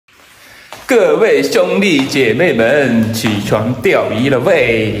各位兄弟姐妹们，起床钓鱼了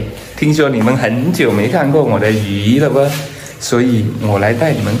喂！听说你们很久没看过我的鱼了吧？所以我来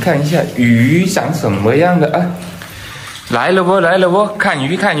带你们看一下鱼长什么样的啊！来了不，来了不，看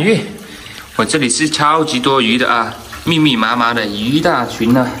鱼看鱼！我这里是超级多鱼的啊，密密麻麻的鱼大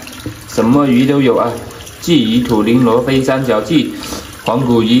群啊，什么鱼都有啊，鲫鱼、土鳞螺、飞三角鲫、黄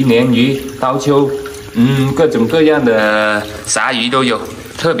骨鱼、鲶鱼、刀秋，各种各样的啥鱼都有，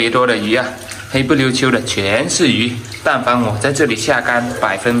特别多的鱼啊，黑不溜秋的全是鱼。但凡我在这里下竿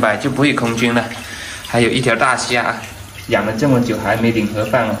，100%就不会空军了。还有一条大虾啊，养了这么久还没领盒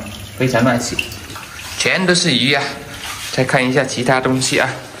饭哦，非常nice，全都是鱼啊。再看一下其他东西啊，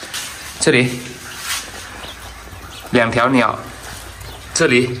这里2条鸟，这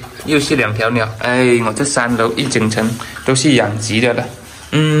里又是2条鸟。哎，我这3楼一整层都是养殖的了。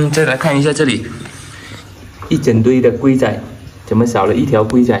再来看一下这里，一整堆的龟仔，怎么少了一条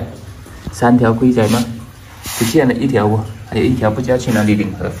龟仔？3条龟仔吗？不见了一条哦，还有一条不知道去哪里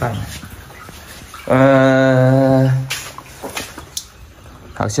领盒饭了。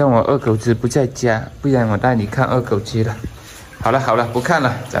好像我二狗子不在家，不然我带你看二狗子了。好了好了，不看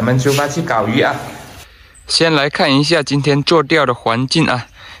了，咱们出发去搞鱼啊！先来看一下今天做钓的环境啊，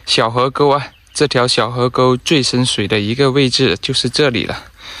小河沟啊，这条小河沟最深水的一个位置就是这里了。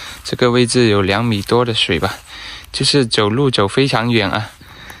这个位置有2米多的水吧，就是走路走非常远啊。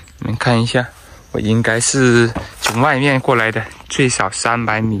你们看一下，我应该是从外面过来的，最少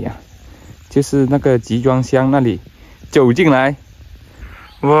300米啊，就是那个集装箱那里走进来。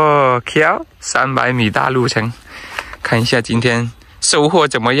哇靠，300米大路程，看一下今天收获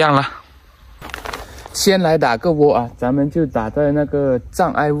怎么样了。先来打个窝啊，咱们就打在那个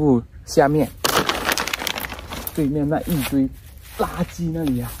障碍物下面，对面那一堆垃圾那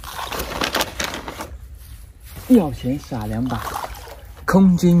里啊。要钱撒2把，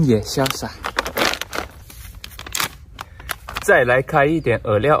空军也潇洒。再来开一点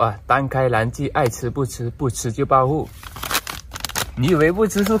饵料啊，单开蓝记，爱吃不吃，不吃就报复。你以为不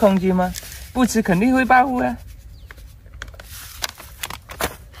吃是空军吗？不吃肯定会报复啊！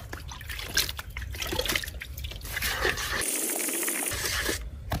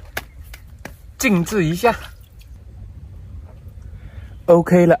静置一下。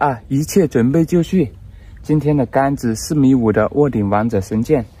OK 了啊，一切准备就绪。今天的杆子4.5米的卧顶王者神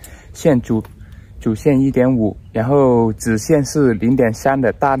剑，线主线 1.5， 然后子线是 0.3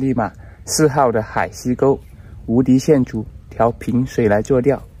 的大力马，4号的海西钩，无敌线主调平水来做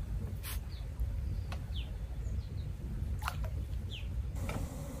钓。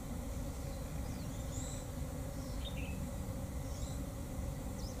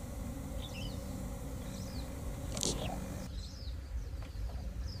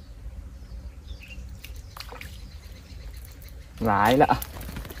来了啊！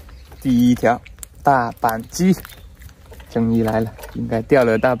第一条大板鸡终于来了，应该钓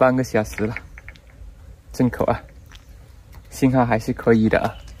了大半个小时了，正口啊，信号还是可以的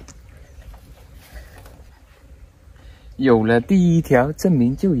啊。有了第一条，证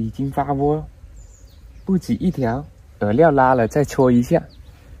明就已经发窝，不止1条，饵料拉了再戳一下，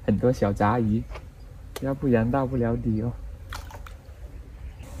很多小杂鱼，要不然到不了底哦。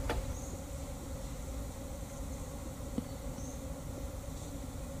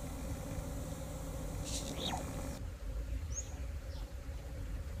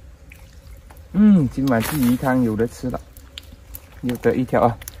今晚去鱼汤有的吃了，又得1条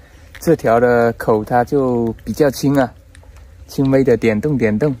啊。这条的口它就比较轻啊，轻微的点动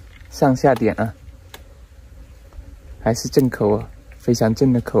上下点啊，还是正口啊，非常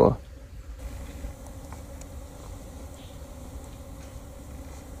正的口啊。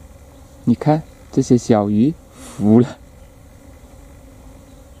你看这些小鱼服了。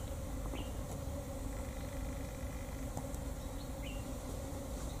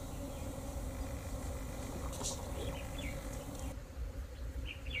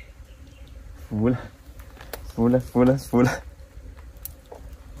服了！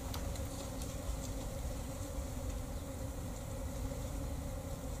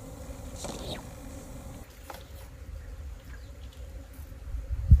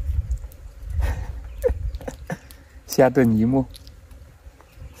下顿一幕，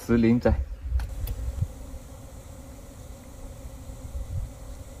石林仔。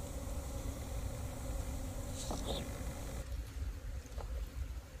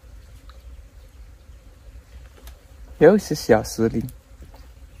又是小石林，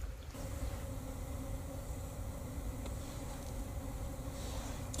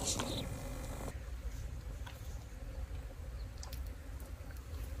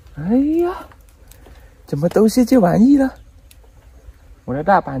哎呀，怎么都是这玩意了？我的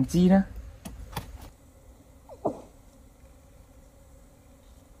大板鸡呢？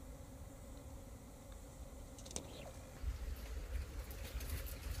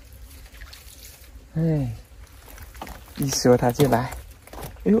说它就来。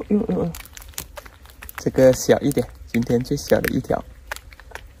哎呦哎呦哎呦，这个小一点，今天最小的一条。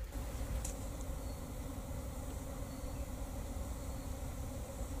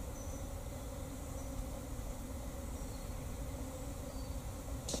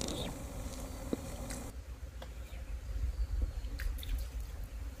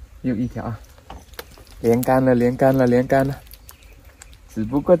又一条啊！连杆了，连杆了，连杆了。只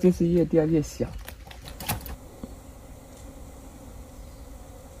不过就是越钓越小。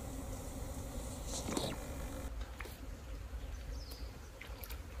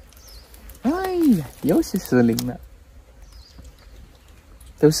哎呀，又是失灵了。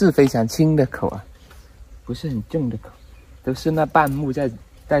都是非常轻的口啊，不是很重的口，都是那半目在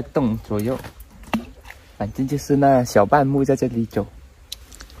动左右。反正就是那小半目在这里走。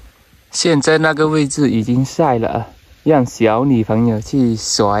现在那个位置已经晒了啊，让小女朋友去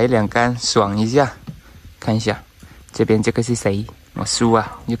甩两杆爽一下。看一下，这边这个是谁？我叔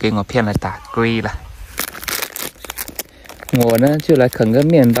啊，又给我骗了打龟了。我呢就来啃个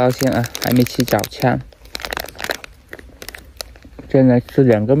面包先啊，还没吃早餐。先来吃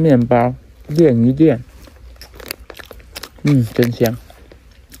2个面包，练一练。真香。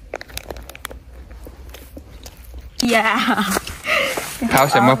呀！跑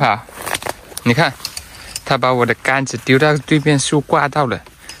什么跑？你看，他把我的杆子丢到对面树挂到了，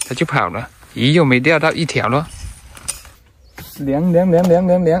他就跑了。鱼又没钓到一条了。凉。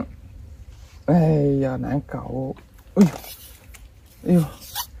哎呀，难搞哦！哎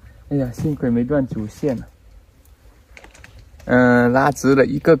呀，幸亏没断主线了。拉直了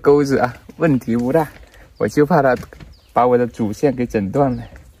一个钩子啊，问题不大。我就怕他把我的主线给整断了，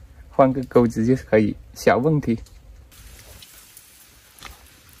换个钩子就可以，小问题。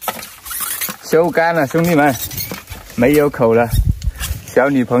收竿了，兄弟们，没有口了。小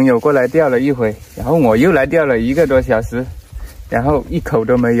女朋友过来钓了一回，然后我又来钓了1个多小时，然后一口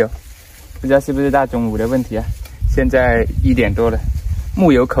都没有。不知道是不是大中午的问题啊？现在1点多了，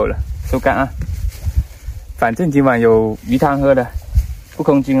木有口了，收竿啊！反正今晚有鱼汤喝的，不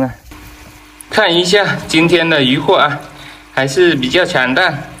空军了。看一下今天的渔获啊，还是比较惨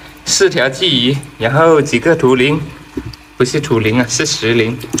淡，4条鲫鱼，然后几个土鲢，不是土鲢啊，是石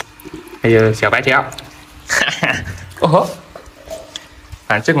鲢。还有小白条，哈哈，哦吼！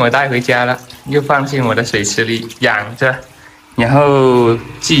反正我带回家了，又放进我的水池里养着。然后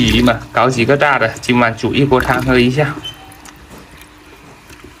鲫鱼嘛，搞几个大的，今晚煮一锅汤喝一下。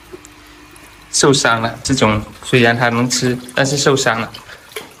受伤了，这种虽然它能吃，但是受伤了，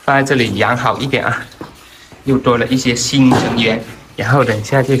放在这里养好一点啊。又多了一些新成员，然后等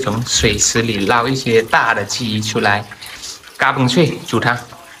下就从水池里捞一些大的鲫鱼出来，嘎嘣脆煮汤。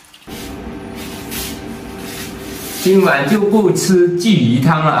今晚就不吃鲫鱼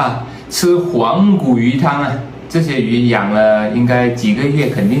汤了啊，吃黄骨鱼汤啊！这些鱼养了应该几个月，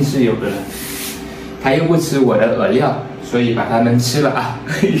肯定是有的了。它又不吃我的饵料，所以把它们吃了啊。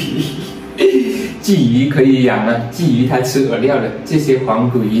鲫鱼可以养啊，鲫鱼它吃饵料的，这些黄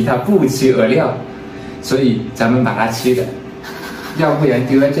骨鱼它不吃饵料，所以咱们把它吃了。要不然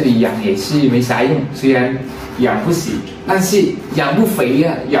丢在这里养也是没啥用，虽然养不死，但是养不肥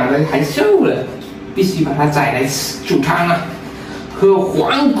呀，养的还瘦了。必须把它宰来吃煮汤啊，喝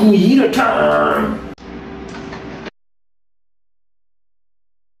黄骨鱼的汤。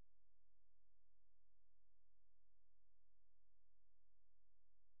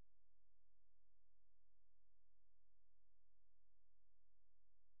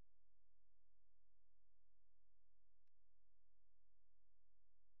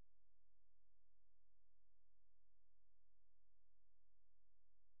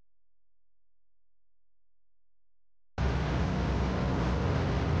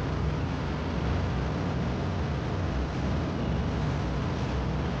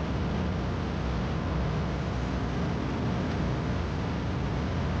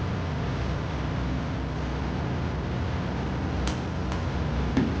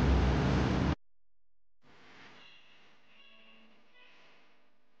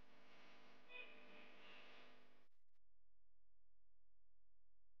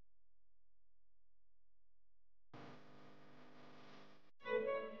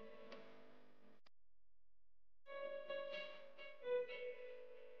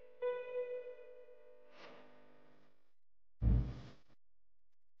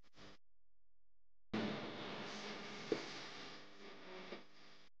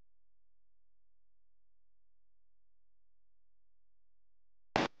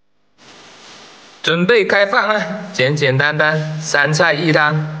准备开饭了，简简单单3菜1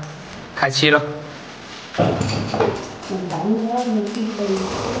汤，开吃了。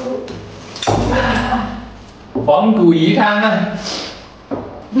黄骨鱼汤啊！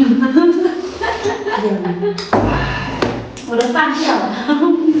我的饭掉了。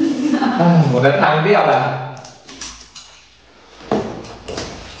我的汤掉了。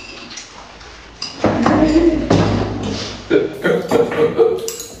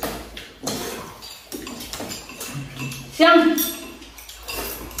香。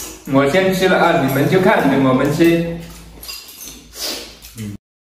我先吃了啊，你们就看着我们吃。